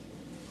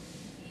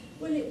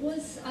 Well, it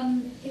was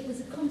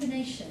a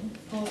combination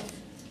of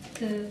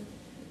the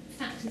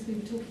factors we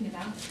were talking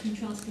about,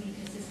 contrasting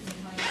ecosystem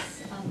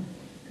types,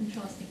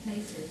 contrasting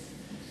places.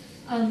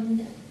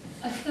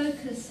 A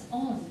focus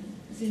on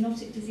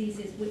zoonotic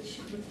diseases which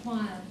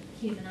require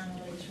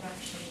human-animal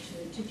interaction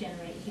to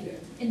generate human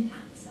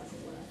impacts, as it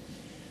were.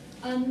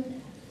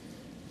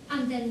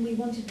 And then we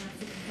wanted an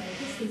African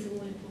focus. These are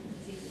all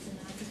important diseases in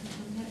an African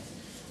context.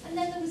 And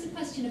then there was a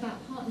question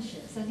about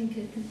partnerships. I think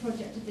a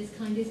project of this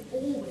kind is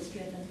always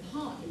driven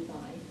partly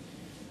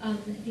by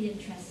the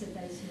interests of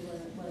those who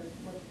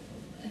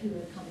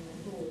were coming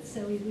on board.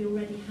 So we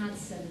already had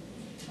some.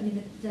 I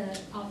mean,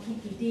 our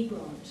PPD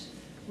grant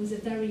was a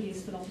very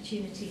useful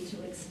opportunity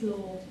to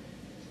explore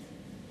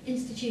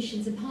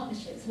institutions and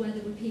partnerships where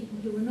there were people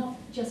who were not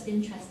just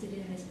interested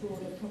in this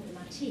broader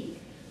problematique,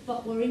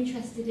 but were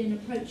interested in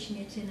approaching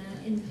it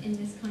in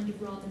this kind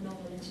of rather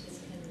novel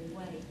interdisciplinary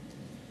way.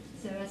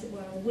 So, as it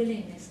were, a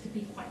willingness to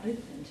be quite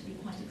open, to be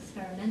quite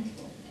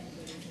experimental in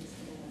bringing things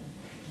together.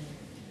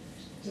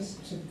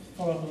 Just to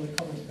follow up on the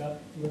comment about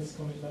Ruth's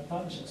comment about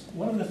partnerships,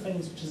 one of the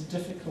things which is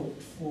difficult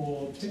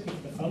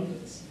particularly for the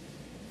funders,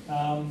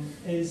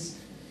 is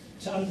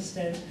to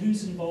understand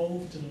who's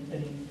involved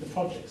in the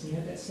projects. And you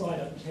have that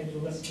slide up which had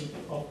your list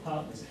of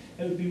partners.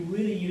 It would be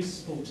really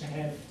useful to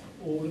have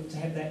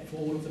that for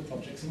all of the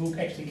projects, and we'll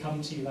actually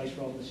come to you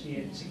later on this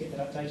year to get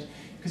that updated,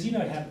 because you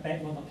know how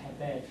bad, well not how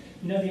bad,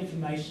 you know the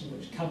information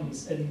which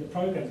comes in the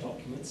program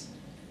documents,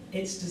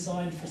 it's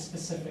designed for a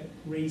specific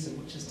reason,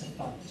 which is to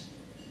fund.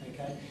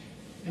 Okay.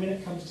 When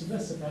it comes to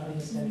this about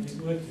understanding who's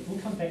working with, we'll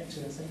come back to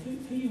it and say who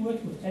are you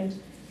working with, and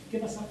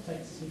give us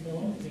updates as we go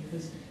on,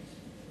 because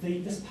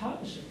this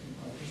partnership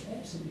component is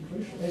absolutely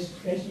crucial,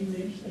 as you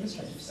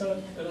illustrated. So,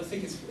 and I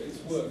think it's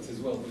worked as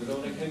well, because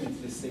when I came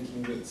into this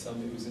thinking that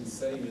it was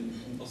insane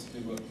and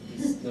possibly work with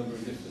this number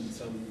of different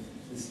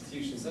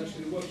institutions,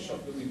 actually the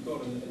workshop that we've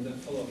got and the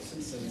follow-up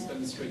since then has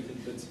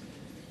demonstrated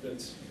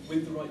that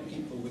with the right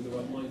people, with the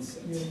right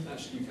mindset,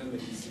 actually you can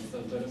make these things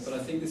done. But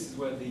I think this is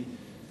where the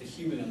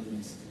human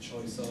elements, the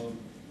choice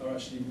are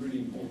actually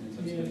really important in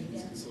terms of making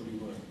this consortium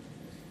work.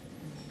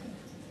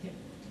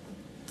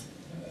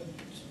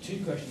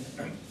 Two questions.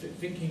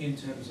 Thinking in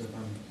terms of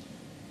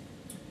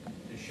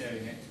the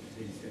sharing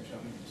expertise, etc.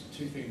 I mean,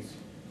 two things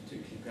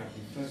particularly grab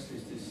me. First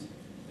is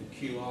the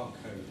QR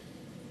code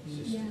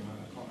system.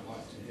 I'd quite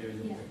like to hear a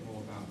little bit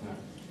more about that.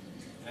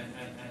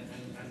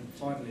 And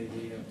finally,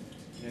 the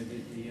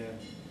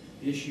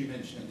issue you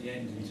mentioned at the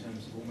end in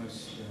terms of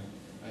almost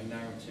a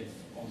narrative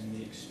on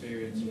the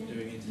experience of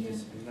doing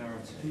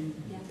interdisciplinarity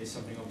is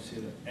something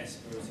obviously that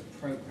ESPA as a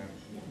programme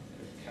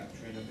could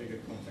capture in a bigger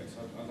context.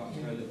 I'd like to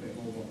know a little bit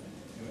more.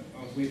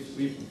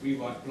 We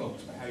write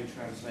blogs, but how you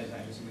translate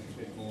that into something a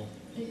bit more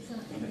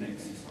of an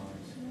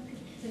exercise.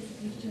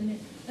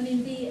 I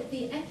mean,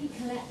 the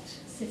EpiCollect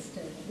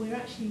system, we're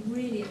actually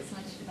really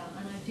excited about,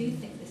 and I do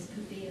think this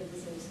could be a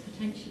resource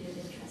potentially of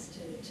interest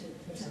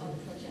to other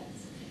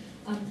projects.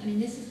 I mean,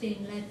 this is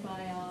being led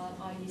by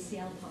our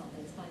UCL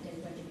partners, by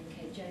Dave Redding and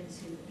Kate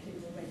Jones, who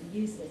already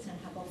use this and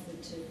have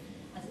offered to,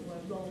 as it were,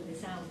 roll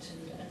this out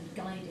and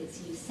guide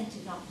its use, set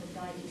it up and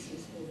guide its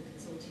use for the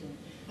consortium.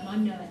 And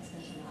I'm no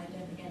expert on it. I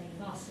don't think any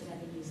of us have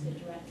ever used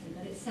it directly,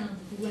 but it sounds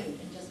great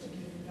and just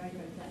being very,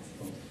 very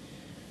flexible.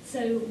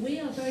 So we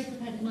are very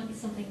prepared. It might be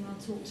something I'll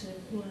talk to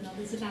Paul and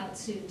others about I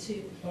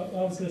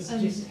was going to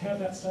suggest, how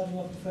about starting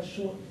off with a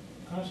short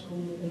article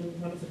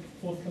in one of the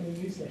forthcoming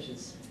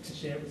newsletters to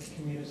share with the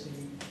community?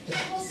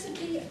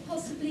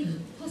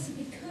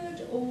 Possibly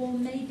could, or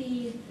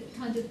maybe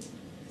kind of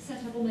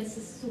set up almost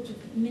a sort of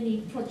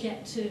mini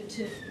project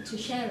to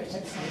share it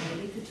in some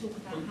way. We could talk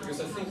about how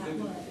that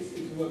works. It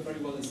can work very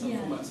well in some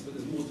formats, but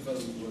there's more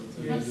development work.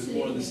 There's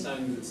more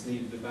understanding that's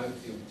needed about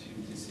the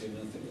opportunities here.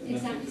 And I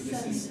think that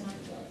this is,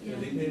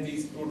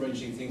 these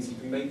broad-ranging things you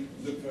can make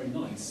look very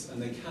nice,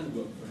 and they can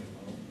work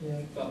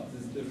very well, but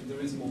there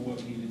is more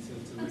work needed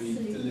to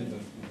really deliver.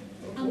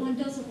 And one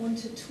doesn't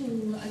want a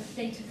tool, a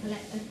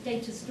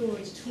data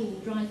storage tool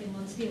driving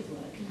one's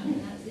fieldwork. I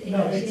mean,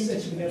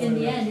 in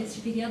the end, it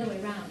should be the other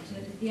way around.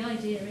 The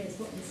idea is,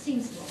 what this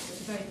seems to us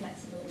is a very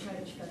flexible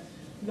approach for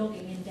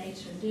logging in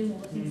data and doing all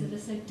the things that are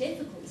so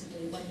difficult to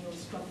do when you're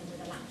struggling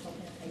with a laptop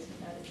in a place with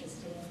no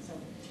electricity and so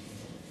on.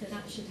 So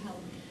that should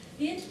help.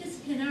 The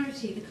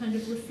interdisciplinarity, the kind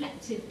of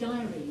reflective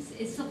diaries,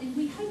 is something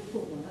we hope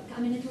will work. I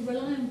mean, it'll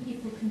rely on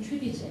people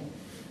contributing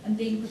and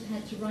being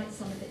prepared to write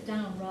some of it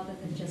down rather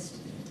than just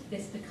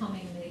this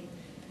becoming the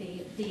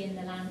in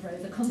the Land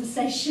Rover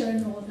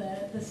conversation or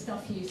the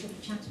stuff you sort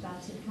of chat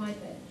about in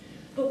private.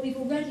 But we've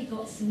already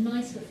got some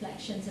nice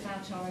reflections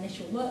about our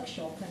initial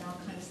workshop and our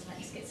kind of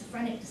slightly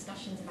schizophrenic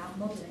discussions about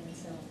modelling and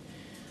so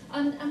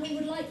on. And we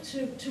would like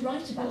to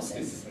write about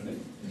this.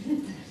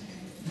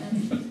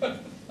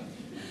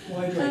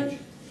 Wide range.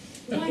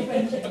 Wide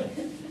ranging.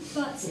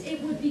 But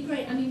it would be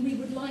great. I mean, we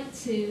would like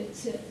to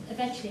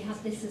eventually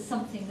have this as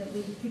something that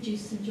we would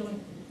produce some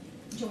joint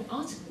joint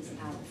articles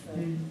about for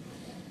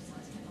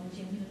science,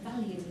 technology, and human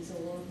values,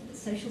 or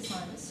social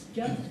science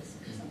journals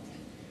or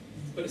something.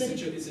 But it's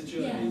a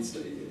journey. Yeah.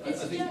 I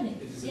It's a think journey.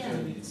 it is a Yeah.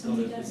 journey. It's And not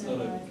we a. don't It's know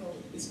not where a. it all-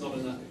 It's not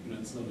an.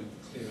 It's not a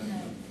clear No.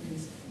 outcome.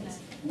 No. Yes.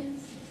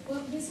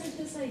 Well, these are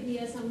just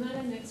ideas. I'm not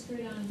an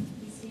expert on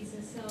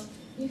diseases. So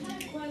you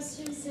had a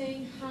question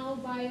saying how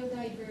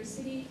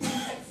biodiversity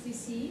impacts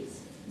disease.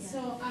 Yeah. So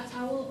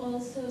I will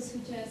also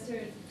suggest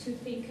her to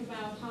think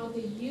about how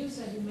the use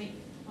that you make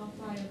of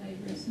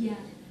biodiversity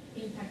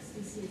Yeah. impacts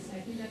disease. I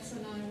think that's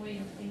another way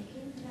of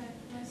thinking that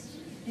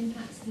question.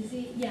 Impacts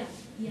disease, yeah,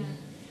 yeah.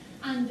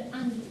 And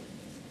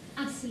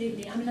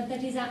absolutely, I mean,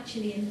 that is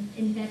actually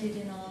embedded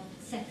in our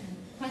second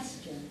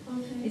question.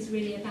 Okay. It's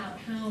really about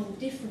how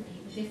different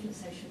people, different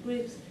social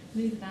groups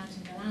move about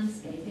in the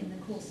landscape in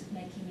the course of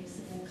making use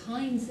of all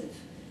kinds of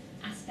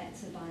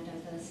aspects of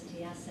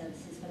biodiversity as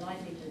services for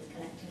livelihoods,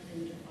 collecting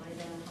food and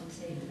fibre,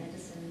 hunting,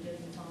 medicine,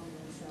 doing farming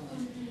and so on,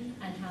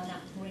 and how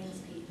that brings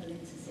people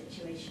into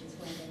situations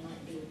where they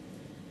might be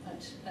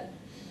at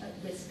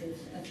risk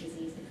of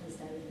disease because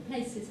they're in the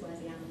places where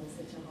the animals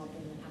that are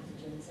harbouring the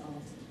pathogens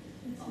are.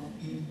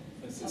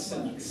 It's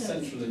work. So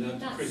central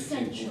and That's critically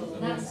central.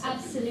 important. That's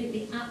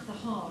absolutely at the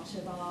heart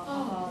of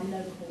our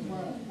local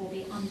work. Will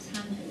be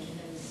untangling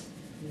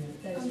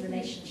those Okay.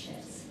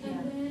 relationships. Yeah.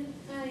 And then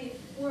I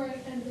work,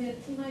 and the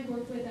team I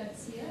work with at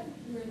SIA,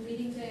 we're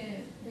leading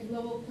the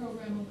global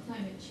program on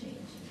climate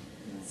change.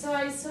 So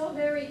I saw a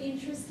very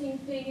interesting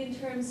thing in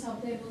terms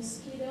of the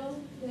mosquito,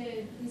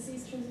 the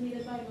disease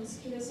transmitted by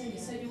mosquitoes, and you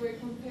said you were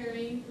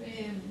comparing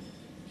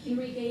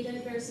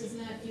irrigated versus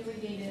not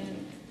irrigated.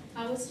 And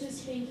I was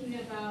just thinking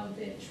about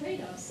the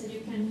trade-offs that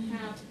you can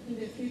have in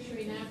the future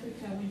in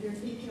Africa when you're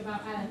thinking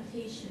about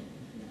adaptation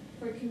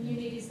for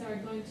communities that are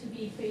going to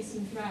be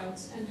facing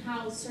droughts, and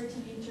how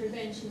certain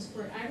interventions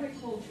for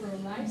agricultural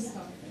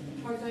livestock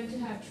are going to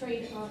have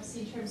trade-offs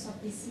in terms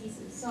of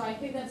diseases. So I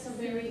think that's a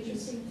very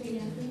interesting thing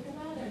to think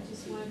about. I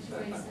just wanted to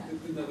raise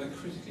that. They're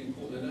critically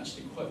important and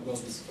actually quite well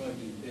described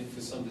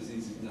for some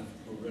diseases in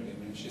Africa already.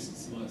 I mean,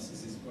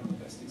 schistosomiasis is one of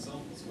the best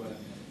examples where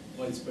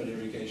widespread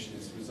irrigation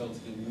has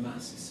resulted in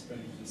massive spread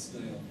of the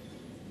snail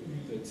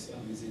that is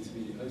the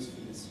intermediate host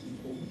for this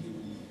important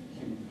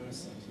human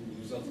parasite, and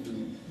resulted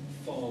in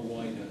far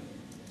wider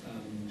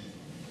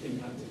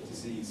impact of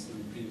disease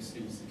than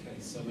previously was the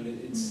case. So I mean,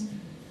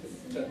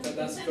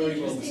 that's very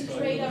well It's an interesting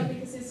described. trade-off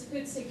because it's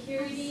food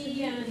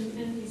security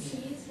and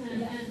disease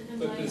and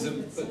But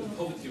livelihoods. the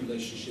poverty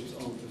relationships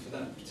aren't for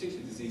that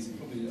particular disease, and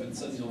probably and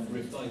certainly not for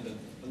Rift either,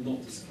 are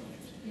not described.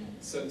 Yeah.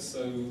 So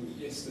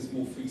yes, there's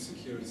more food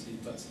security,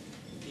 but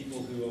the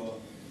people who are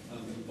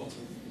at the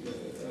bottom,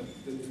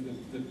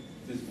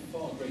 there's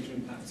far greater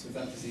impacts of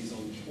that disease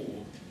on the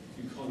poor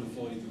who can't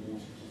avoid the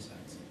water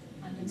contact.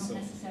 And are not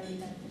necessarily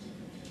benefiting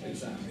from irrigation.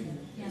 Exactly,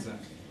 Yeah.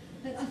 exactly.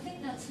 But I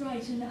think that's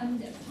right, and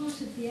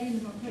part of the aim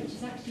of our approach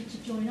is actually to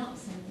join up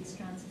some of these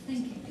strands of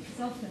thinking, because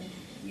often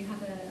you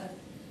have a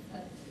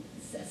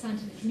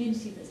scientific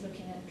community that's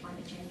looking at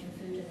climate change and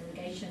food and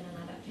irrigation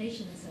and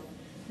adaptation and so on,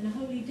 and a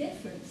wholly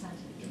different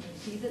scientific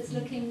community that's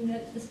looking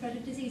at the spread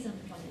of disease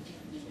under climate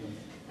change.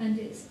 And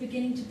it's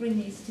beginning to bring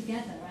these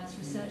together as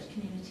research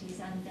communities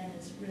and then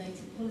as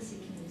related policy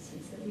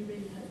communities that we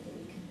really hope that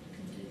we can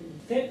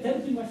do. That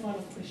would be my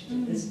final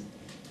question, is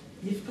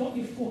you've got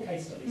your 4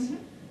 case studies.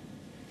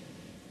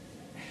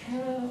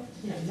 How,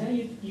 now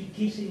you're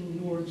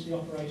getting more into the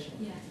operational.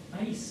 Yeah.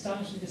 Are you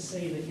starting to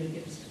see that you'll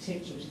get this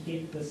potential to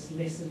get this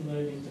lesson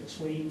learning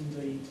between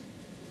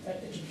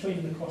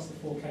them across the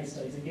 4 case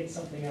studies and get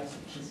something else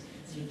which is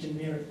sort of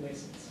generic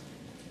lessons?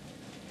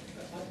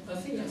 I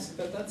think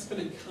that's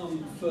going to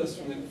come first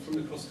from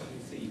the cross-cutting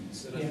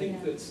themes, and I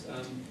think that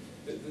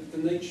the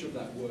nature of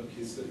that work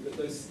is that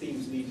those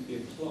themes need to be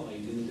applied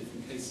in the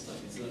different case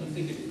studies, and I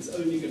think it's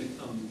only going to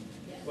come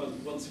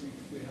once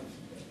we have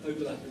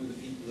overlapping with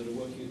the people that are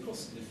working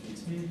across the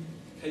different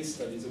case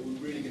studies, that we're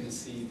really going to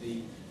see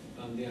the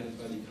added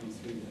value come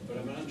through there. But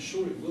I mean, I'm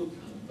sure it will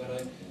come,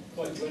 but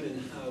quite when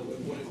and how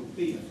and what it will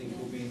be, I think,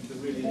 will be the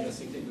really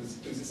interesting thing,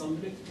 because it's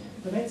unpredictable.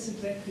 But that's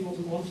exactly what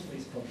we want for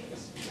these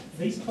projects.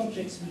 These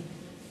projects,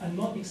 we are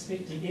not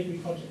expecting every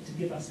project to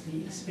give us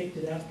the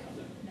expected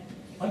outcome.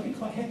 I'd be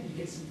quite happy to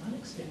get some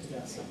unexpected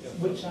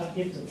outcomes, which are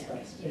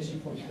evidence-based, as you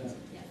pointed out.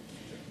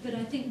 But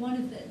I think one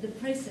of the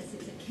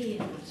processes are key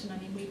in that, and I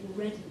mean, we've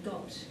already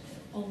got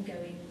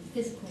ongoing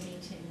physical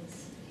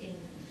meetings in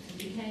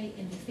the UK,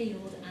 in the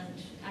field,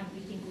 and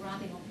we've been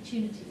grabbing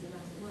opportunities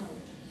around the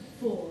world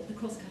for the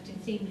cross-cutting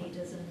theme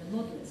leaders and the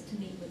modelers to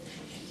meet with the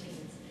functional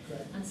teams.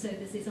 Great. And so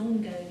there's this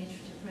ongoing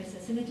iterative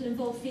process, and it'll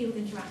involve field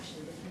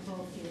interaction, it'll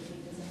involve field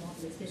leaders and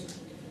modelers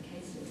visiting different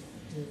cases.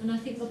 And I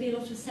think there'll be a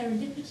lot of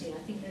serendipity.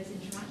 I think those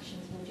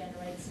interactions will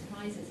generate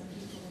surprises, and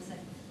people will say,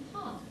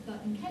 aha, but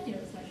in Kenya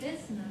it's like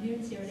this, and now here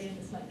in Sierra Leone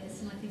it's like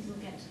this, and I think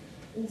we'll get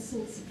all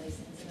sorts of those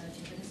things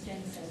emerging. But as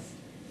Jane says,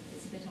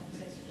 it's a bit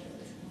unpredictable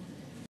at this